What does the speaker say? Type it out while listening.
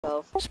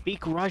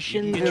Speak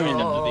Russian. Get random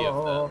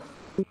to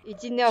the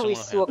Иди нахуй,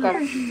 сука.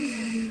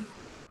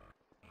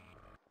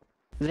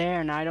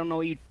 There, and I don't know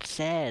what you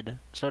said.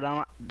 So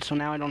now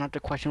I don't have to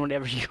question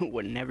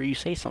whenever you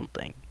say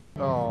something.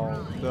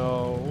 Oh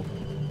no.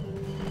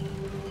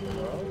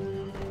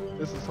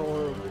 This is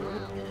horrible.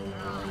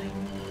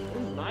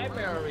 Whose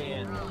nightmare are we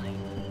in? Oh,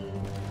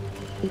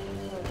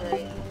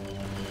 great.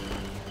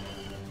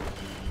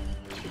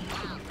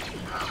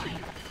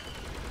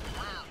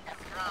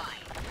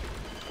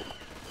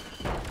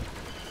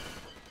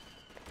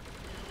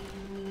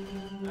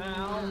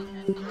 Ow.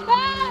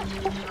 Ah!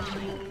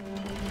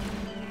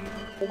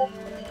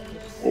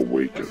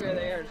 Awaken. Okay,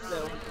 they are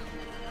still.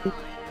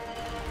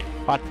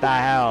 What the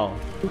hell?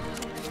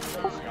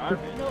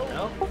 Starving,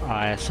 no?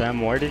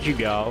 ISM, where did you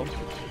go?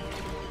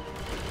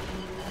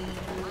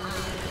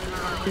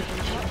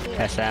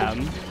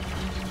 SM.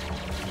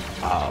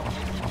 Oh.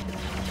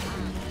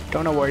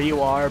 Don't know where you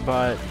are,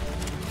 but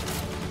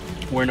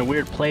we're in a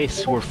weird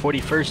place where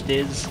 41st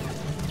is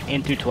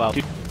and 212.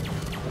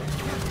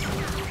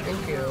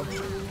 Thank you.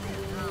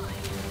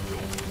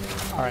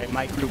 Alright,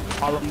 my group,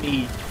 follow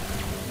me.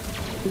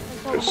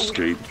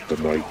 Escape the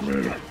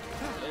nightmare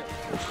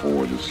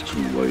before it is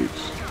too late.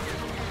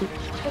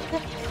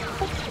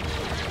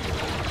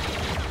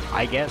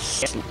 I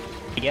guess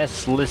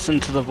listen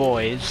to the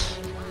voice.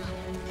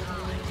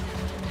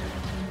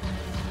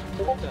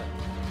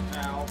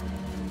 Ow.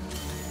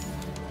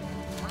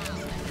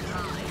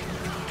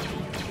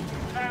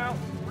 Ow.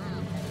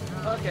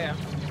 Okay.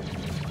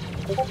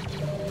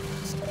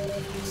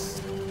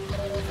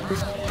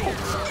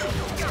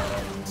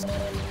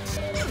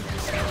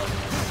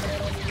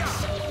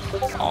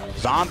 Oh,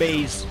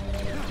 zombies!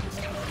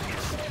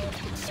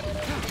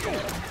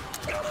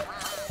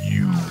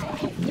 You were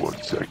the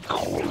ones that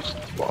caused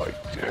my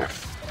death.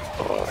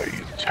 I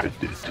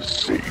intended to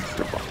save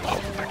the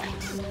Republic,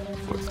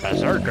 but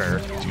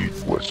Berserker? all you did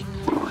was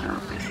murder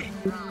me.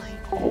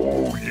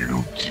 All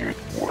you did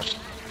was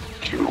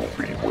kill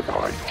me when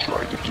I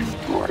tried to do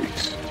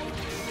right.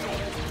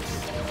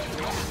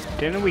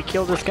 Didn't we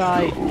kill this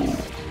guy? No.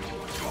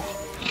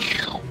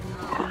 You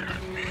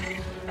murdered me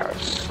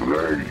as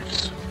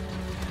slaves.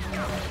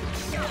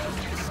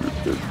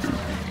 Remember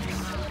me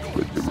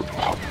when the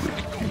Republic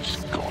is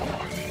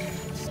gone.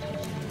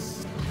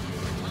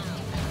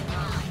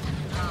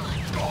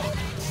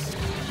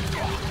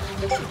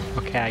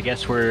 Okay, I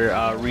guess we're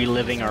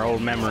reliving our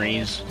old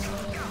memories.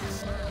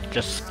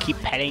 Just keep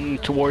heading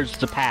towards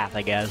the path,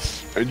 I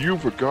guess. And you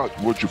forgot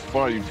what you're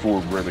fighting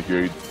for,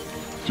 Renegade.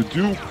 To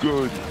do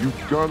good, you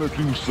gotta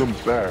do some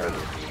bad.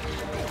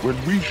 When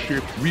we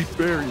shift, we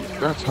bury.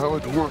 That's how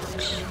it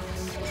works.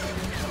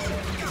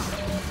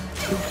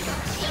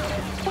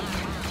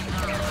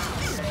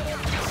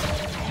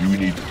 You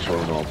need to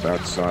turn off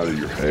that side of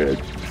your head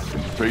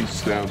and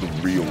face down the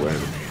real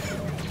enemy.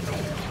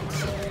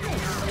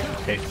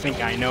 I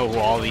think I know who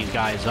all these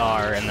guys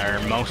are, and they're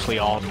mostly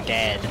all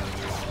dead.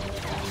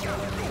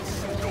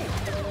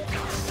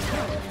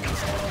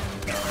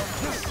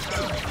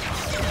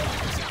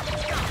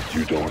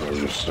 You don't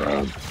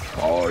understand.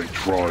 I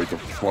tried to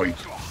fight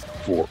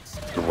for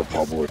the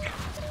Republic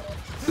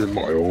in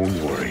my own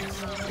way.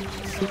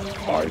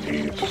 I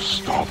needed to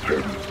stop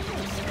him.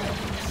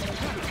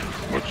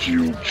 But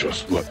you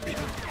just let me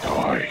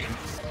die.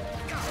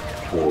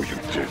 All you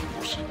did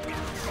was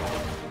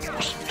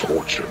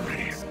torture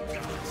me.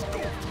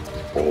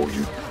 All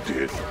you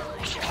did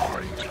was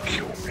trying to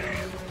kill me.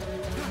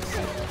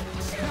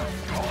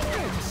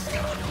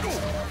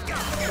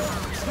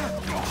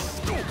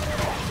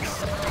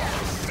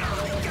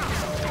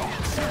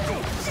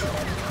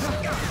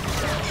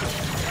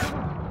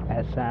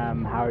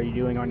 SM, how are you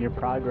doing on your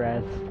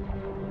progress?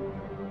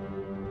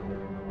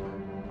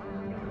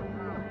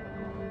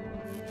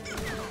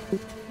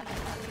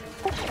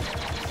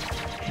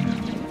 You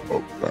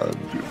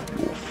abandoned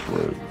your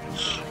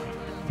friends.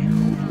 You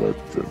let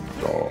them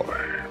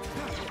die.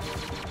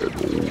 And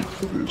all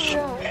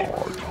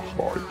this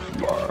part of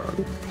my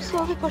plan.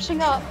 Slowly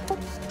pushing up.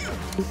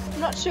 I'm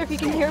not sure if you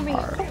can hear me.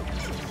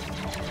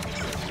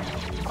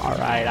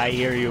 Alright, I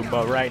hear you,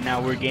 but right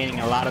now we're gaining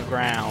a lot of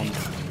ground.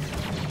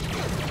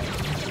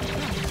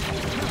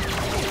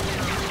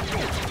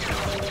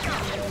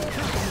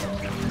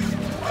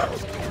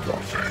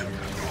 Nothing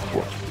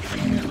but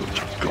fear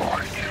to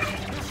guide you.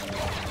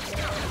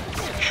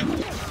 Kill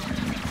me,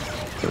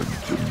 and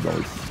the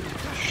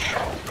nightmare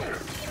shall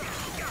end.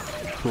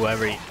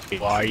 Whoever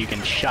you are, you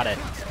can shut it.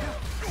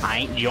 I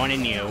ain't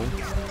joining you,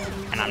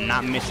 and I'm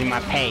not missing my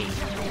pay.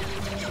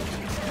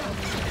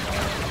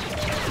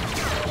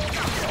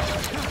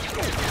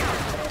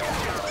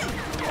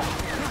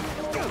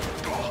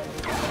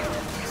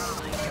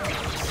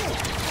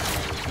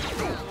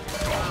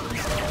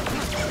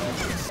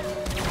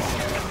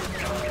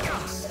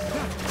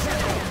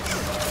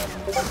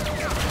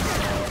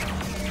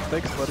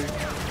 Thanks, buddy.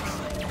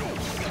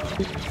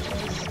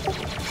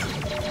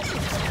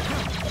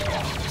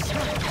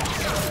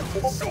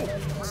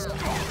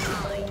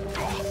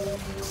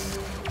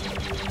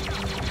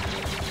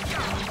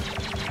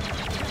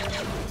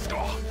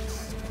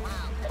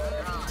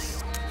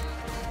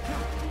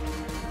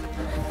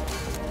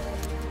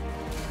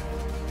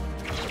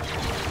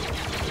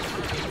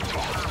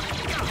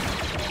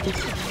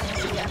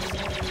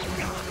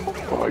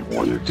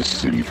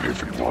 deceive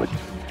everyone,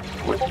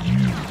 but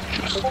you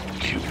just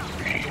killed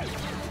me.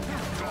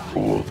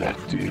 All that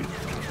did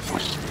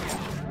was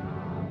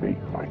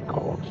make my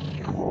god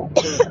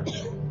stronger.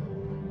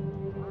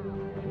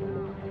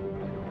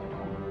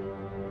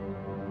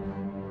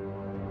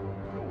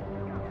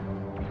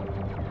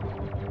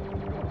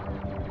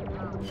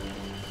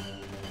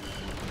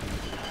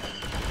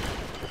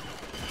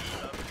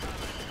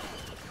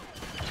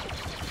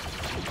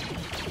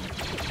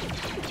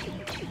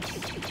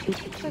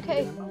 It's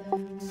okay.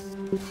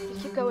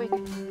 Just keep going.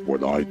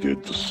 What I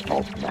did to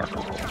stop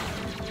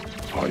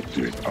Makarov, I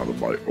did out of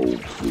my own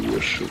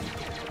fruition.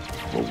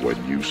 But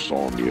when you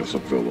saw me as a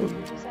villain,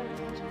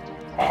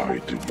 I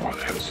did not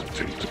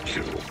hesitate to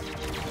kill.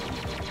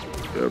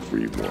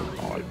 Everyone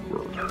I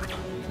murdered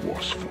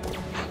was for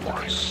a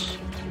price.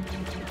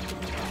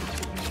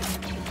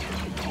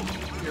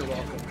 You're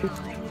welcome.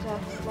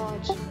 Death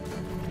Lodge.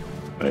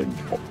 And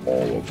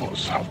all of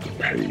us have to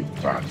pay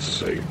that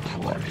same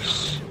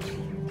price.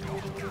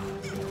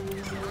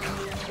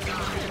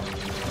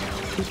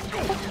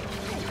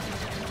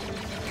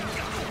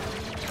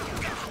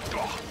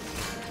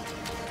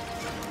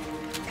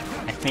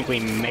 I think we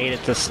made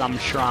it to some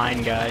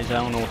shrine, guys. I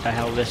don't know what the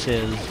hell this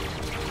is.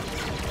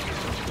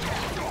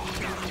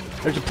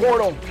 There's a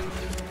portal!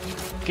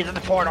 Get to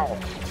the portal!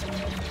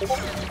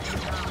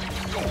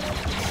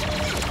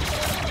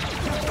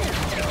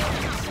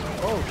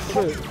 Oh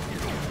shit.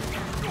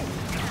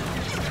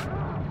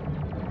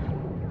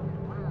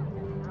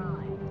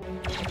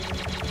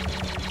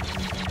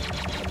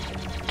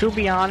 To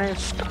be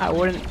honest, I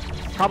wouldn't...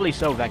 Probably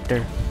so,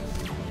 Vector.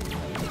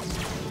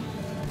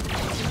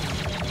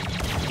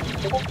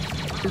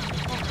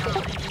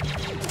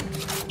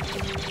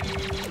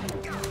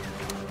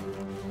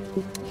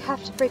 We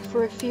have to break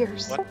through our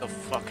fears. What the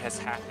fuck has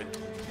happened?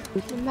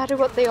 No matter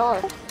what they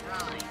are.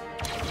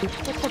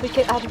 That's how we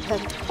get out of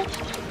them.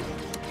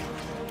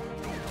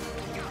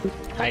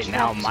 Right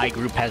now, my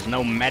group has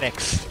no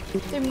medics.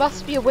 There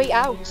must be a way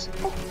out.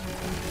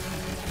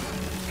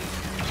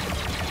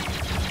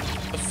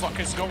 The fuck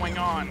is going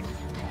on?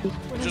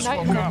 When a Just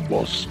woke nightmare. up.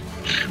 Must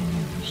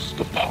choose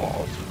the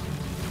path.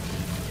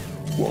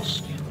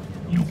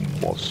 You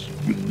must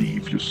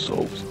relieve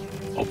yourselves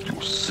of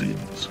your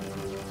sins.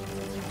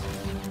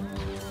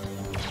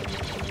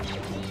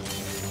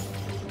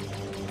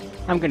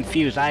 I'm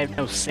confused. I have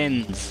no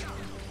sins.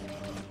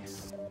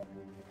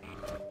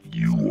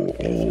 You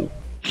are all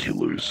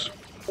killers.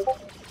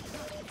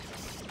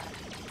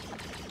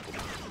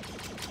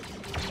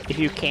 If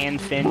you can,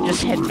 Finn,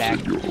 just head back.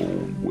 In your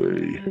own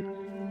way.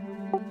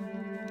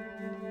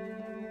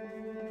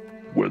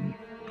 When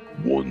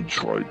one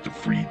tried to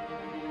free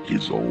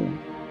his own,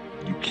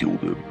 you killed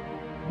him.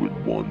 When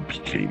one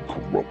became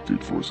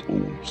corrupted for his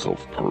own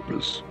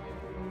self-purpose,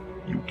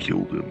 you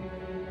killed him.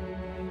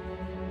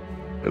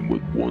 And when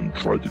one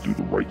tried to do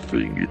the right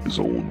thing in his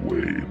own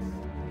way,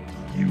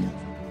 you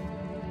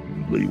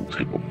labeled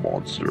him a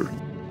monster.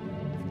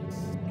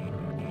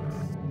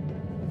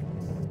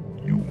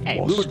 You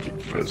must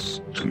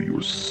confess to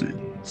your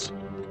sins.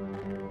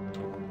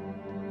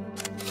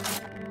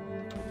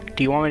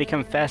 Do you want me to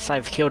confess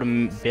I've killed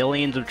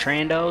billions of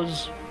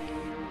Trandos?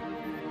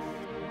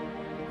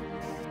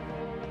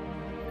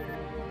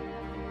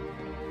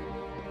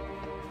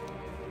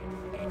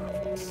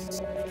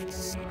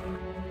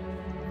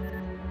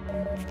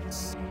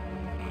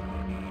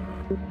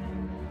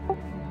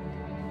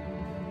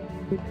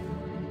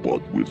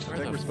 But with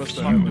Where the supposed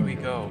to fuck have do them. we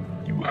go?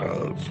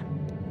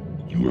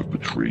 you have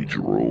betrayed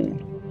your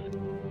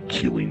own,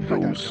 killing I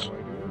got those no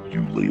idea.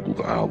 you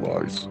labeled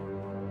allies.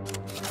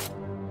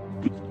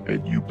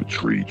 And you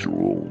betrayed your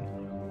own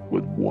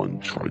when one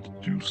tried to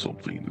do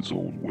something in his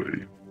own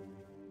way.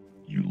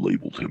 You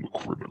labeled him a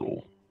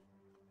criminal.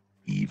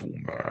 Evil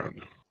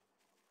man.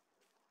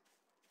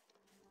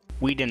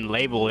 We didn't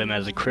label him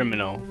as a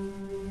criminal.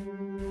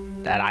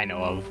 That I know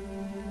of.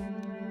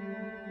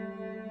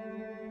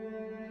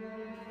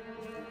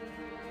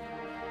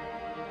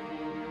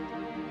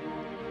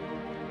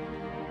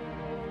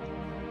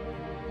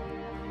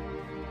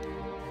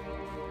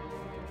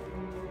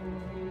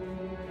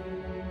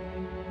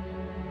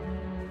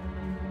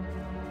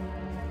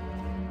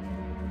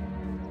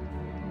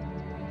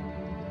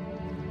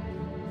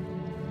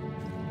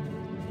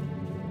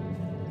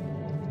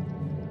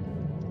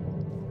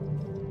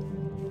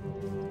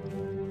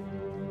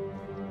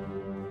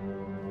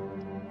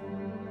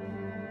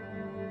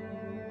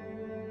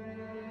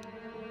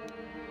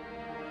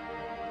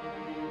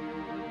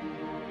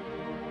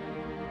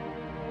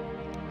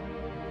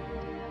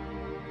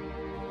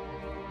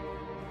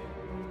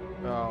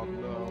 Oh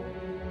no.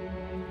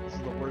 This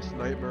is the worst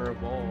nightmare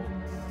of all.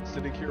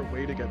 Sitting here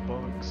waiting at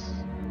bugs.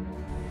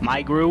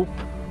 My group,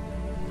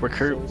 we're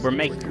scary.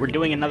 we're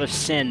doing another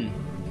sin.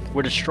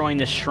 We're destroying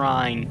this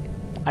shrine.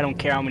 I don't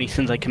care how many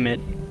sins I commit.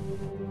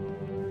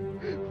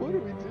 What are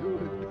we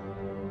doing?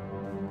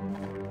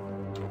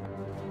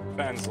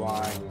 Ben's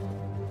lying.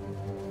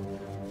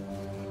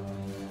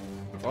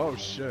 Oh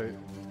shit.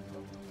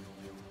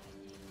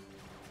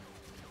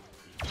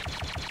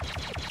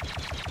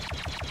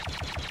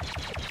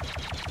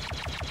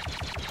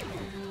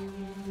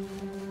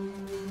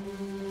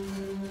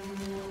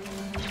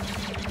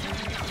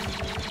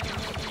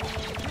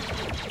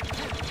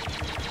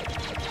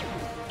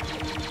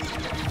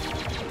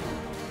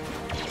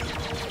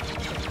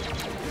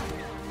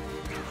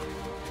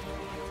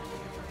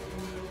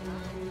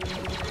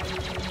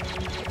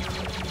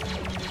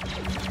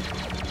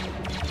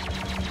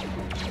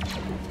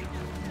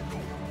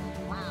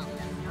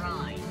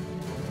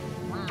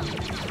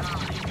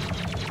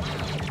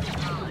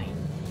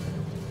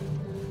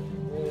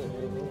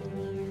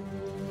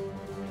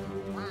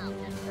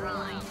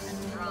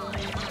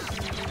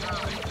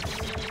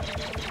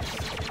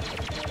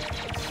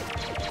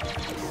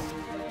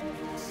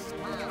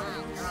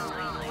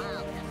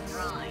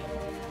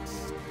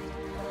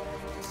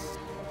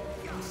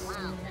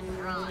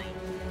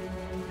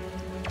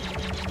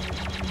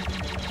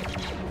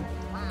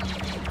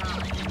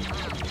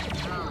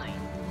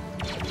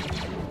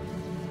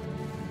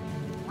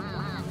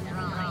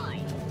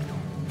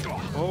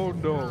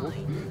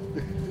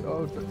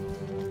 Oh,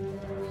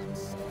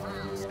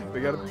 we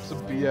got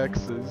some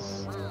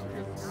BXs.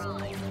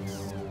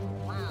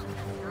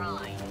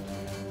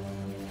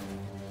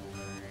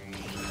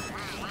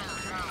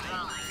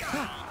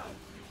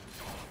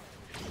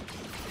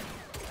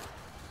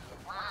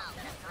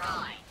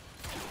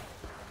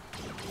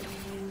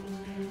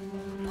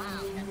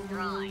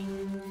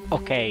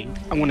 Okay,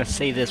 I'm gonna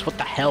say this. What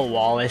the hell,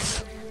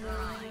 Wallace?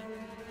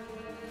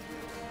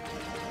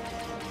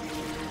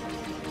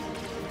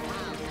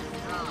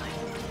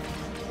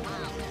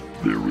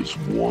 There is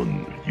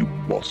one you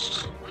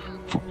must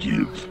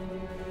forgive.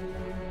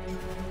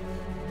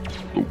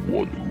 The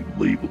one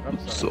who labeled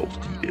himself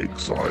the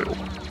Exile.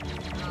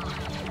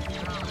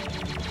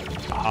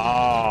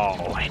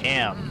 Oh,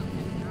 him.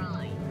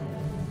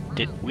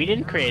 We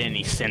didn't create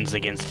any sins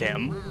against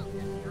him.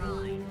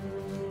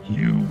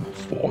 You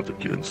fought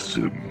against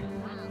him,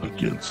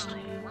 against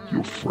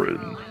your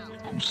friend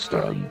who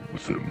stand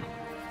with him.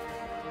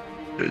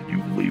 And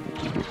you labeled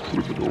him a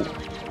criminal,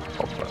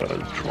 a man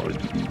trying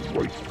to do the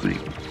right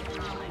thing.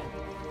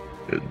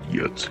 And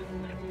yet,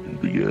 in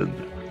the end,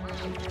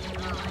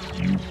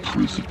 you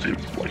prisoned him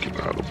like an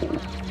animal.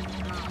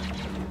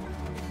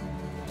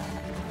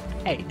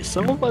 Hey,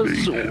 some of us...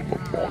 Made him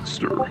a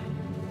monster.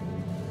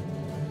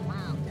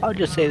 I'll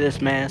just say this,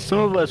 man. Some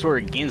of us were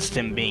against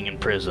him being in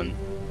prison.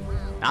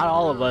 Not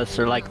all of us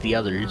are like the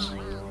others.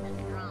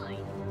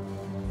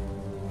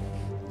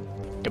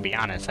 To be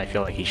honest, I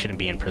feel like he shouldn't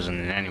be in prison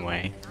in any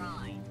way.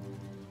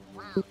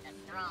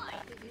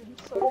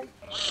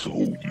 So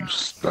you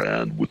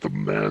stand with a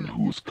man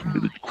who has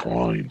committed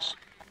crimes.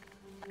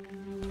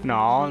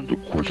 No,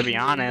 to be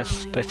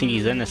honest, I think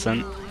he's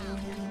innocent.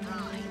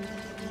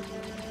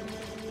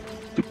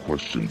 The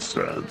question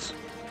stands,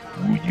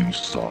 will you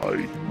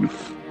side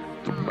with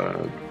the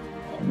man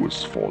who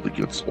has fought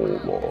against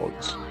all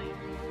odds,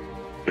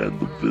 and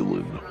the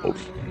villain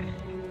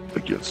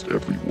against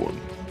everyone?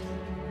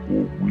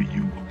 Or will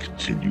you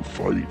continue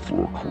fighting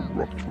for a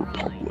corrupt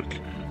republic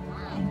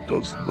who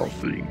does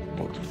nothing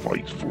but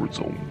fight for its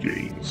own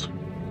gains?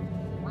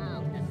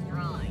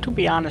 To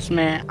be honest,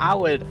 man, I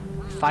would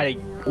fight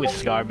with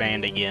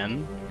Scarband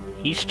again.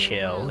 He's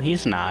chill,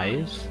 he's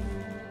nice.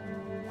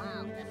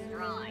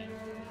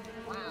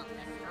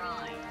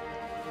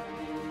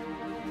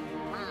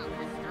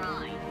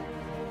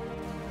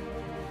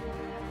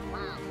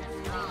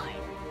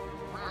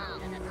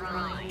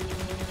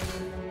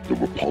 The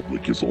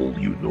Republic is all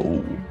you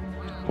know,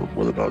 but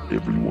what about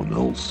everyone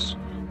else?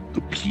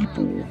 The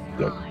people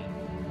that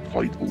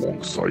fight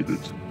alongside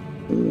it,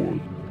 or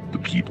the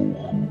people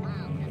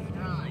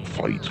who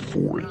fight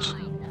for it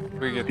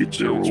We get the in their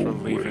chance for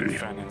own leaving way?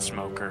 Fen and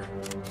Smoker.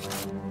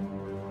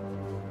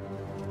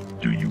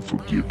 Do you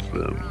forgive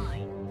them?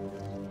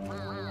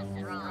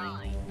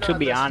 To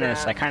be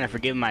honest, I kind of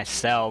forgive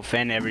myself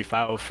and every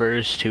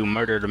 501st who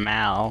murdered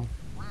Mal.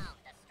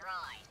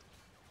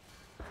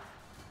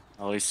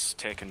 At least he's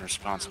taking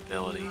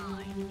responsibility.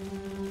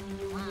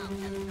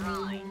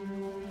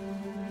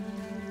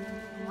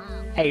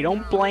 Hey,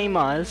 don't blame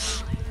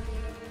us.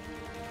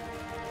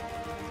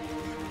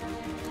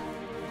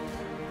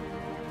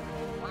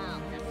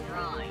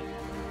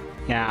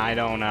 Yeah, I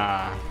don't,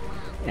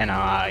 you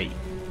know,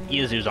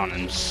 Yuzu's on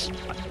him,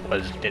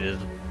 did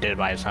it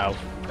by himself.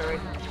 Hurry.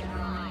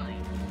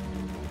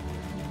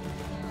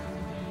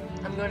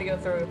 I'm going to go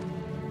through.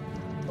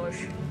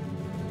 Push.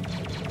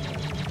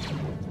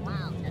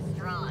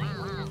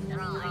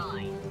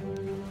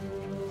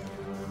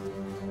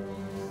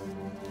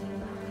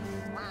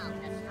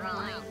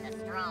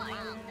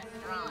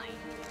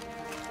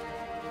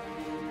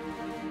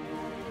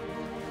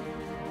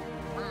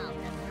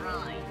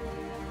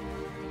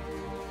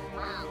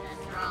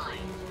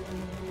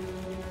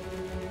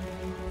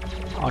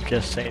 I'll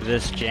just say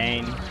this,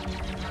 Jane.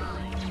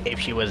 If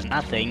she was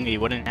nothing, we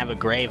wouldn't have a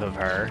grave of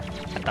her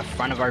at the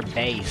front of our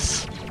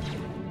base.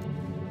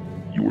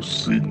 Your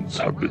sins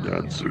have been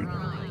answered.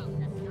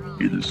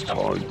 It is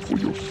time for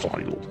your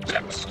final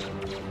test.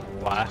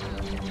 What?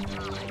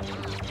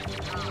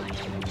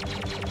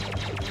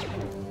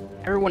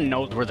 Everyone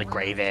knows where the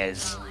grave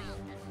is.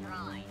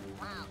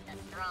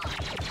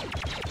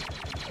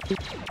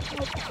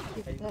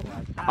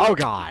 Oh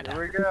god.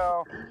 Here we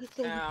go.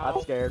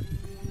 I'm scared.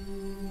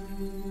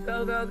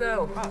 Go, go,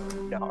 go.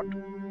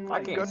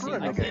 I can't see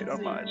Renegade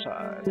on my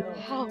side.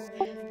 How?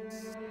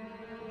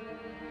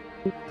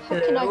 How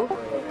can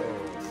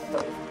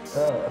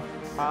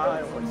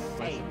I?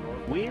 Hey,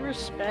 we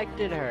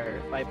respected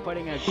her by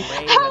putting a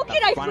grave How at the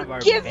can I front of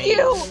our forgive base.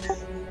 you?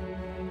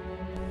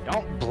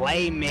 Don't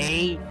blame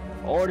me.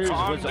 Orders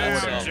Calm was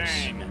down, orders.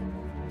 Jane.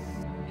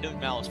 Killing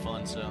Mal was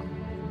fun, so.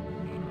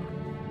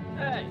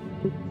 No,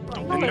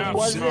 it Enough,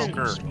 wasn't.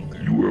 Smoker.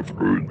 You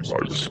have earned my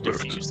respect.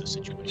 Defuse the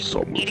situation.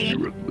 Some of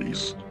you at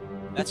least.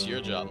 That's your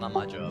job, not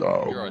my job.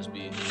 Now, You're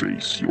RSB.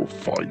 face your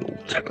final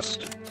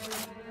test.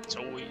 It's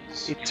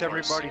always. It's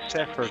everybody's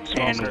effort.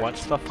 And Smoker.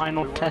 what's the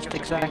final test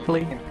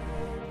exactly?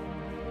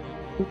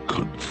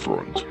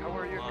 Confront How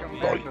are your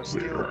Nightmare. commandos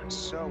still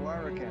so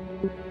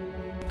arrogant?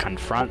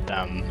 Confront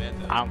them.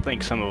 I don't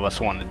think some of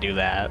us want to do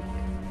that.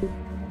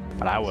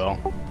 But I will.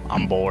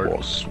 I'm bored.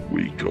 Must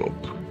wake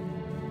up.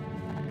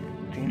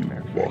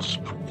 You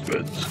must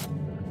prevent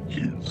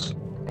his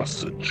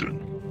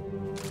ascension.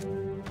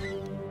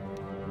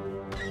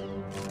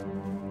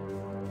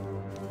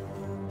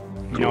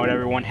 You know what,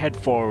 everyone? Head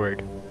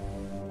forward.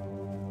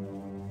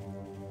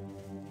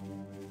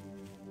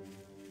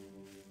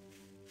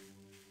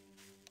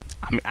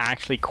 I'm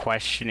actually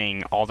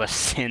questioning all the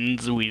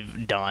sins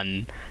we've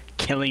done.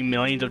 Killing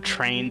millions of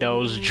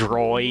Trandos,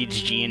 droids,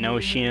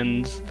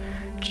 Geonosians.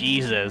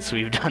 Jesus,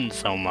 we've done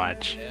so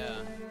much. Yeah.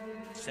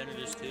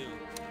 Senators too.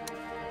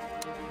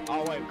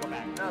 Oh wait, go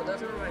back. No,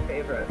 those were my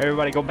favorite.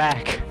 Everybody go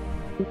back.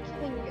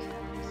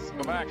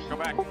 Go back, go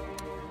back.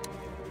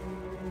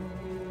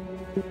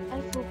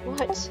 And for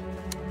what?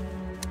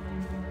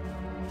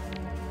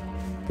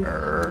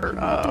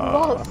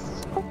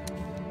 Lost.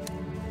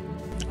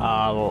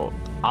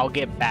 I'll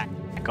get back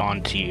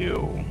onto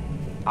you.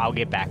 I'll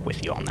get back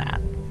with you on that.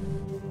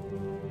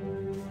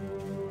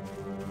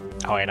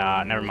 Oh wait,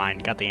 never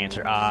mind. Got the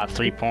answer.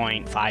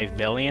 3.5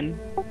 billion.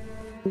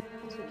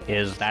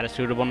 Is that a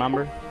suitable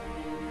number?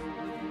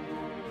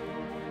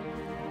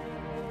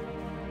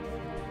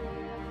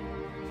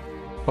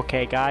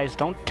 Okay, guys,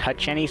 don't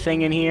touch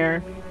anything in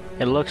here.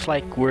 It looks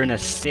like we're in a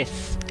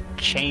Sith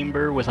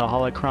chamber with a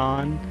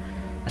holocron,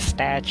 a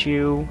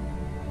statue.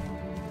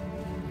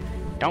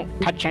 Don't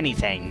touch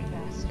anything.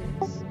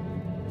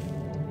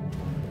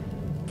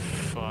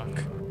 Fuck.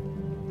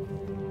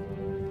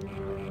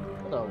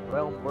 What a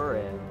realm we're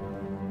in.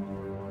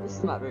 This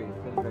is not been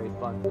very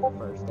fun for the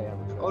first day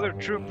on the trail. Other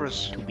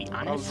troopers To be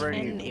honest,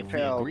 already then, if we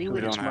fell agree to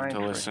with We this don't have to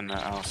minecart. listen to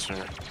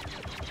Alcert.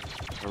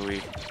 Or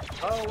we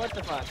Oh, what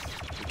the fuck?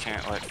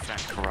 can't let Fen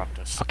corrupt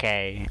us.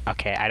 Okay,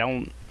 I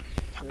don't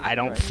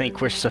think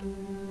we're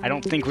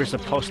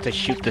supposed to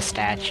shoot the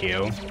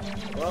statue.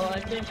 Well, I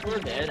think we're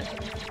dead.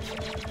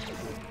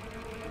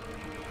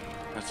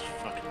 That's a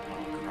fucking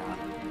holocron.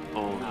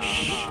 Holy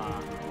shit.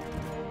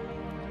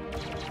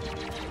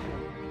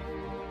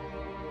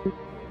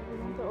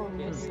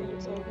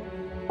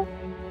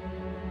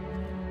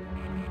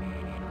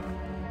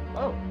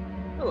 Oh,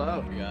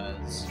 hello.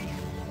 Guys.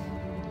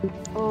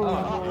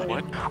 Oh,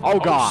 What? Oh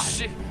god!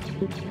 Shit.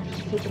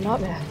 it's a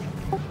nightmare.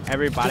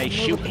 Everybody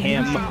shoot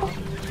him!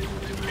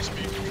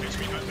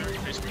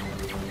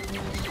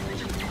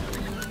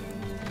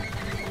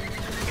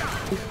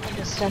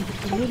 Understand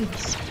what he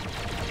needs.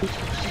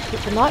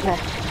 It's a nightmare.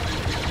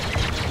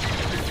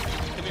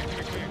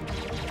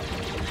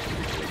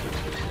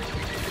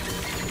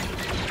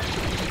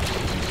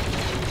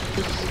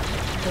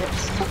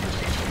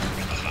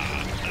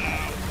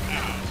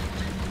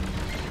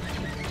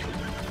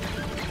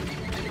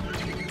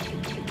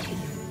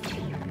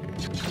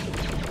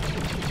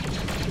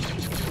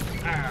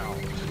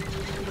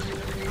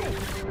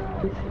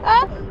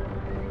 Ah!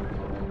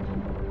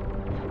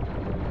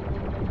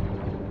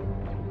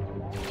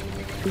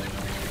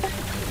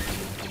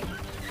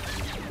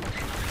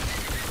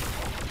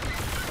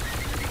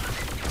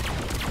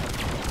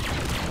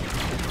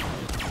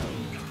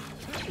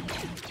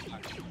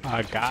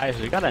 Guys,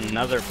 we got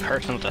another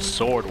person with a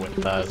sword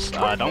with us.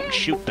 Don't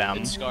shoot them.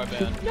 It's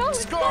Scarban. No,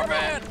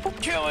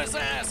 Scarban! Kill his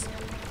ass!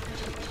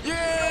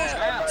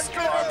 Yeah!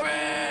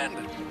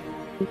 Scarban!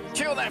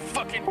 Kill that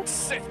fucking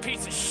Sith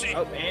piece of shit!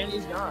 Oh, and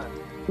he's gone.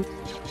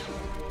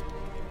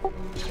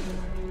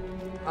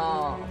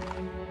 Oh.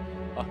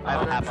 I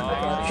don't have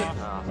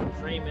Oh. to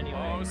dream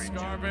anyway. Oh,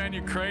 Scarban,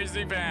 you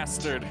crazy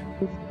bastard!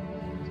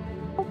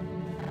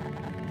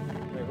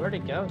 Wait, where'd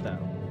it go though?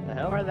 The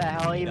hell? Where the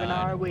hell even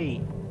are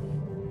we?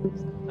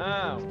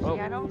 Oh, well,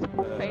 Yeah, I don't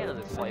fan of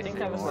this I place think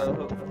that was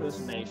anymore. a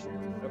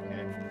hallucination.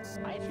 Okay.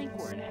 I think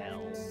we're in hell.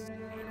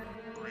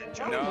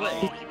 No,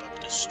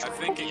 I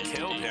think it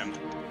killed him.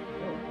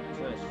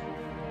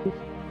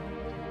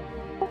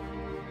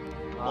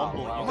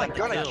 Oh my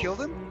god, I killed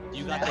him?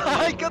 You got the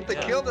I got the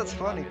kill, that's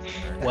funny.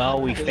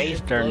 Well, we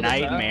faced our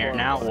nightmare,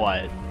 now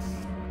what?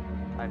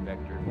 I'm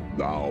Vector.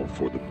 Now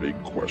for the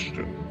big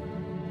question.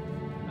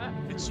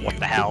 What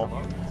the hell?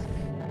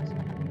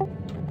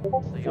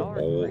 So y'all For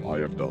are all great. I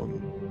have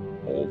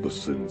done, all the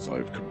sins I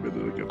have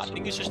committed I against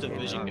think the it's just a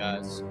Republic, vision,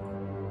 guys.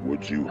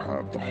 would you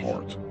have the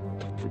heart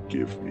to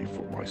forgive me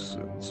for my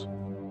sins?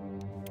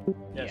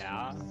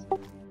 Yeah.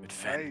 But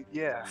Fen,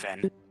 Yeah.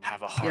 Fen,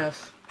 have a heart.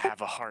 Yes.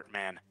 Have a heart,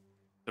 man.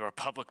 The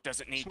Republic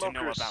doesn't need to know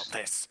Smokers. about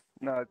this.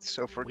 Not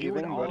so We would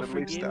forgiving, all but at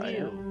least forgive I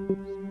am.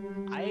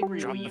 you. I agree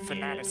Drop with the you.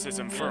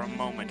 fanaticism for a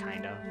moment.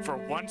 Kinda. For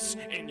once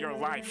in your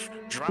life,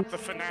 drop the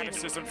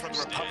fanaticism for the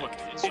Republic.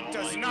 It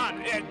does not.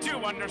 I do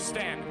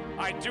understand.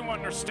 I do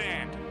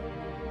understand.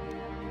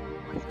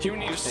 You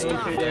need to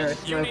stop. you there,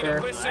 You need to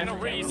Smoker. listen to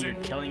You're reason.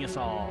 killing us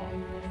all.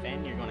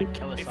 Ben, you're gonna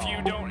kill us If all.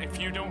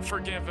 you don't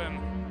forgive him,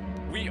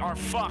 we are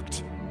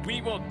fucked.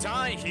 We will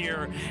die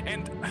here,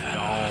 and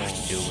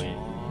Don't do it.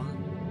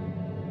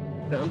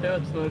 Don't do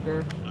it,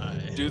 Smoker.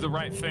 do the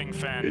right thing,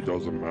 Fen. It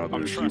doesn't matter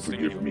I'm if you trusting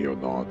forgive you. me or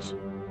not.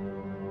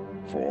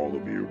 For all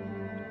of you,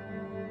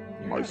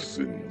 my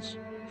sins,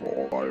 for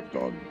all I have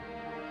done,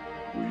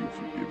 will you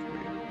forgive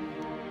me?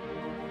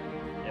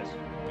 Yes.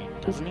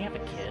 Doesn't he have a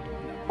kid?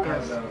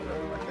 Yes. I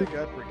think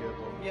I'd forgive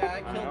him. Yeah,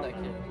 I killed that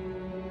kid.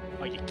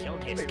 Oh, you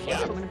killed his Wait, kid.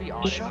 I'm gonna be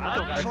honest. Shut I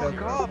don't the got fuck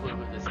no up! clue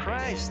what this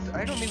Christ,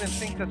 I don't even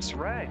think that's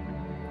right.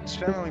 His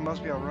family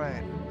must be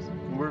alright.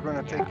 We're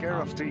gonna take care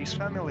of his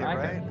family,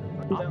 right?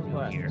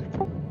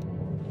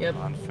 Yep.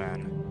 Come on,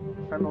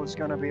 Fen. Family's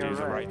gonna be Do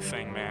the alright. right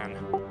thing, man.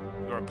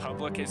 The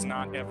Republic is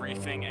not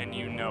everything, and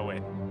you know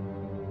it.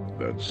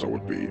 Then so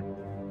it be.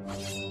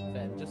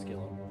 Ben, just kill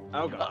him.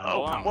 Oh god.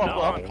 Hold on, whoa, hold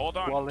whoa. on, hold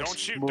on. Wallace, Don't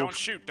shoot, move. don't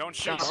shoot, don't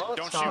shoot, Stop,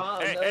 don't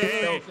stop. shoot. No,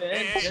 Hey,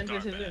 Finn, hey,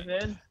 Finn,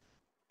 Finn.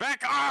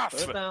 back off!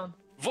 Put it down.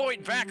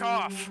 Void, back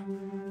off!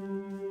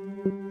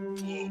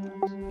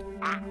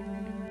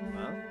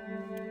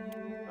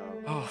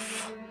 Oh,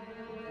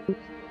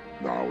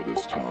 Now it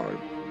is time.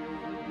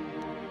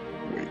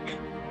 Wake.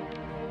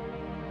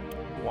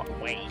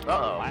 What? Wait.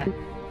 Uh-oh.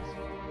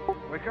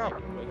 What? Wake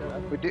up.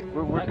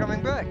 We're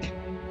coming back.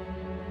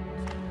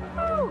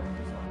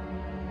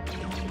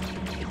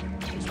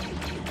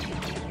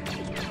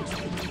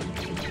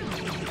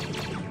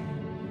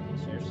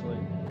 Seriously.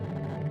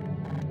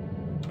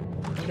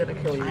 I'm gonna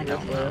kill you, I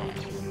don't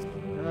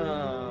Roleplay.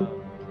 know.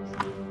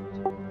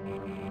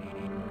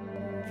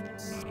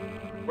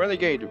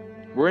 Renegade,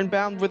 we're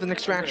inbound with an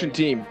extraction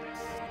team.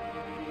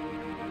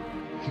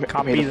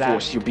 Copy May the that.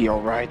 force you be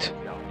alright.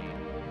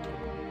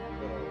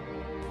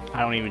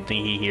 I don't even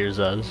think he hears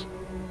us.